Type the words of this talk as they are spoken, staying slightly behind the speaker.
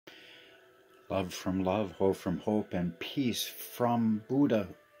Love from love, hope from hope, and peace from Buddha,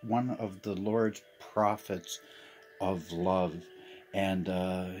 one of the Lord's prophets of love. And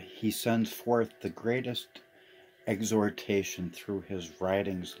he sends forth the greatest exhortation through his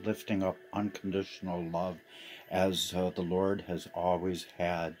writings, lifting up unconditional love as the Lord has always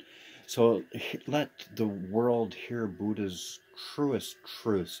had. So let the world hear Buddha's truest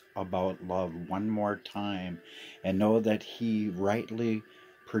truths about love one more time and know that he rightly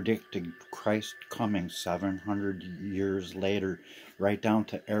predicted Christ coming 700 years later, right down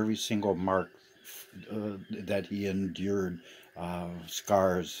to every single mark that he endured,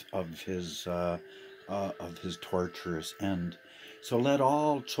 scars of his torturous end. So let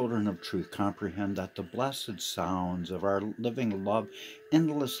all children of truth comprehend that the blessed sounds of our living love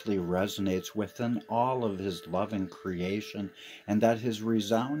endlessly resonates within all of his loving creation, and that his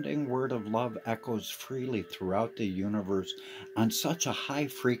resounding word of love echoes freely throughout the universe on such a high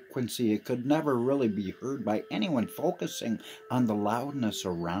frequency it could never really be heard by anyone focusing on the loudness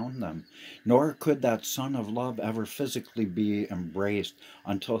around them. Nor could that Son of Love ever physically be embraced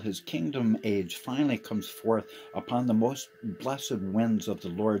until his kingdom age finally comes forth upon the most blessed winds of the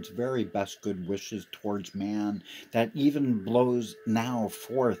Lord's very best good wishes towards man, that even blows now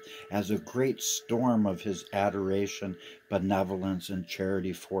forth as a great storm of his adoration, benevolence, and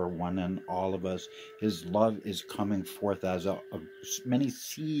charity for one and all of us. His love is coming forth as many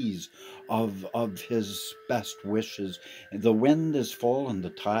seas of his best wishes. The wind is full and the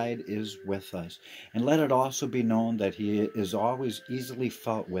tide is with us. And let it also be known that he is always easily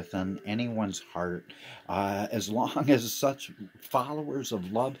felt within anyone's heart, as long as such followers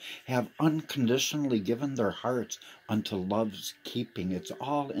of love have unconditionally given their hearts unto love's keeping. It's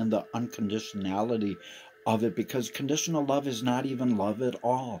all in the unconditionality of it, because conditional love is not even love at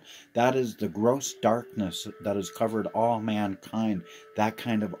all. That is the gross darkness that has covered all mankind, that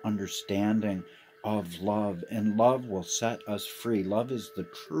kind of understanding of love. And love will set us free. Love is the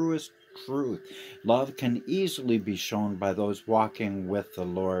truest truth. Love can easily be shown by those walking with the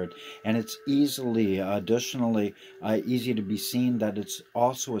Lord, and it's additionally easy to be seen that it's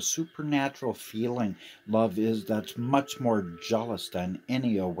also a supernatural feeling. Love is that's much more jealous than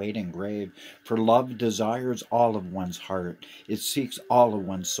any awaiting grave, for love desires all of one's heart. It seeks all of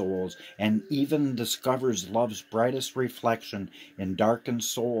one's souls, and even discovers love's brightest reflection in darkened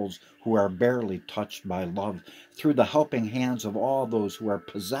souls who are barely touched by love, through the helping hands of all those who are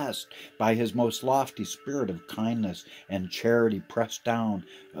possessed by his most lofty spirit of kindness and charity, pressed down,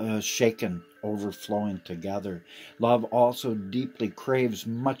 shaken, overflowing together. Love also deeply craves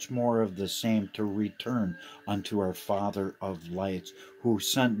much more of the same to return unto our Father of lights, who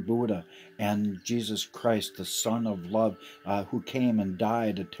sent Buddha and Jesus Christ, the Son of Love, who came and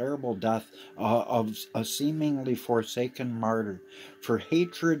died a terrible death of a seemingly forsaken martyr. For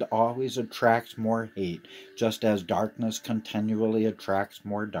hatred always attracts more hate, just as darkness continually attracts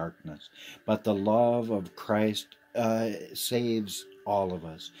more darkness. But the love of Christ saves all of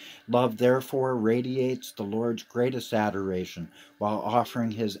us. Love therefore radiates the Lord's greatest adoration, while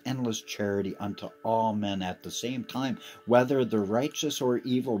offering his endless charity unto all men at the same time. Whether the righteous or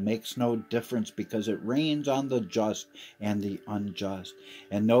evil makes no difference, because it rains on the just and the unjust.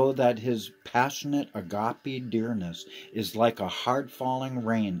 And know that his passionate agape dearness is like a hard falling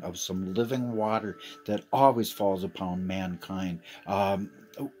rain of some living water that always falls upon mankind.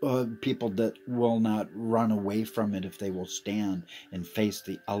 People that will not run away from it if they will stand and face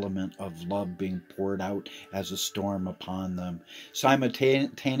the element of love being poured out as a storm upon them.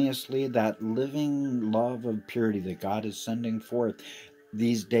 Simultaneously, that living love of purity that God is sending forth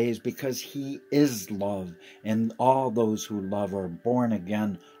these days, because he is love, and all those who love are born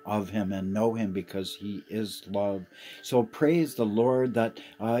again of him and know him, because he is love. So praise the Lord that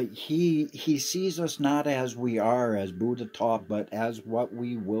he sees us not as we are, as Buddha taught, but as what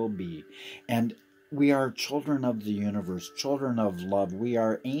we will be. And we are children of the universe, children of love. We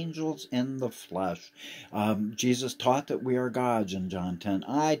are angels in the flesh. Jesus taught that we are gods in John 10.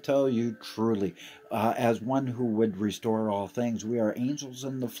 I tell you truly, as one who would restore all things, we are angels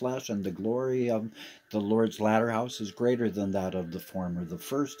in the flesh, and the glory of the Lord's latter house is greater than that of the former. The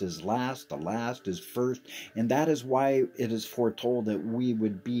first is last, the last is first, and that is why it is foretold that we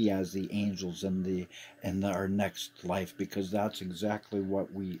would be as the angels in our next life, because that's exactly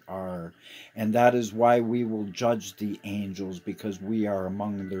what we are. And that is why we will judge the angels, because we are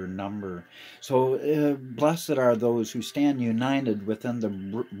among their number. So blessed are those who stand united within the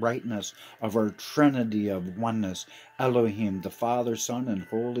brightness of our Trinity of oneness, Elohim, the Father, Son, and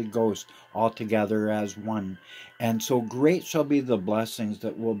Holy Ghost, all together as one. And so great shall be the blessings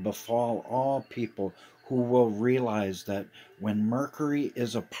that will befall all people who will realize that when Mercury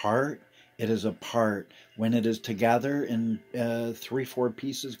is apart, it is apart. When it is together in 3-4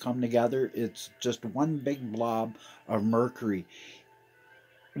 pieces come together, it's just one big blob of mercury.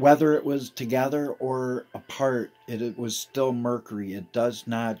 Whether it was together or apart, it was still mercury. It does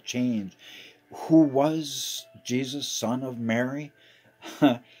not change. Who was Jesus, son of Mary?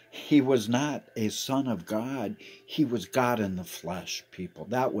 He was not a son of God. He was God in the flesh, people.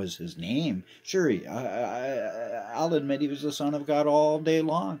 That was his name. Sure, I'll admit he was the son of God all day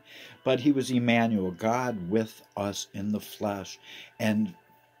long. But he was Emmanuel, God with us in the flesh. And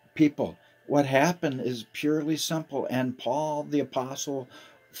people, what happened is purely simple. And Paul the apostle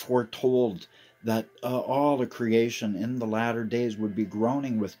foretold that all the creation in the latter days would be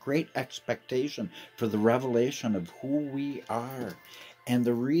groaning with great expectation for the revelation of who we are. And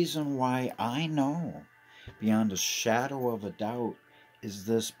the reason why I know beyond a shadow of a doubt is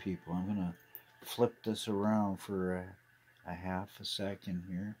this, people. I'm going to flip this around for a half a second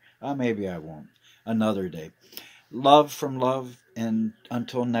here. Maybe I won't. Another day. Love from love, and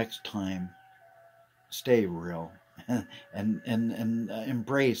until next time, stay real. and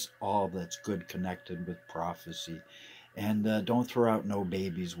embrace all that's good connected with prophecy. And don't throw out no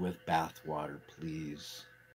babies with bathwater, please.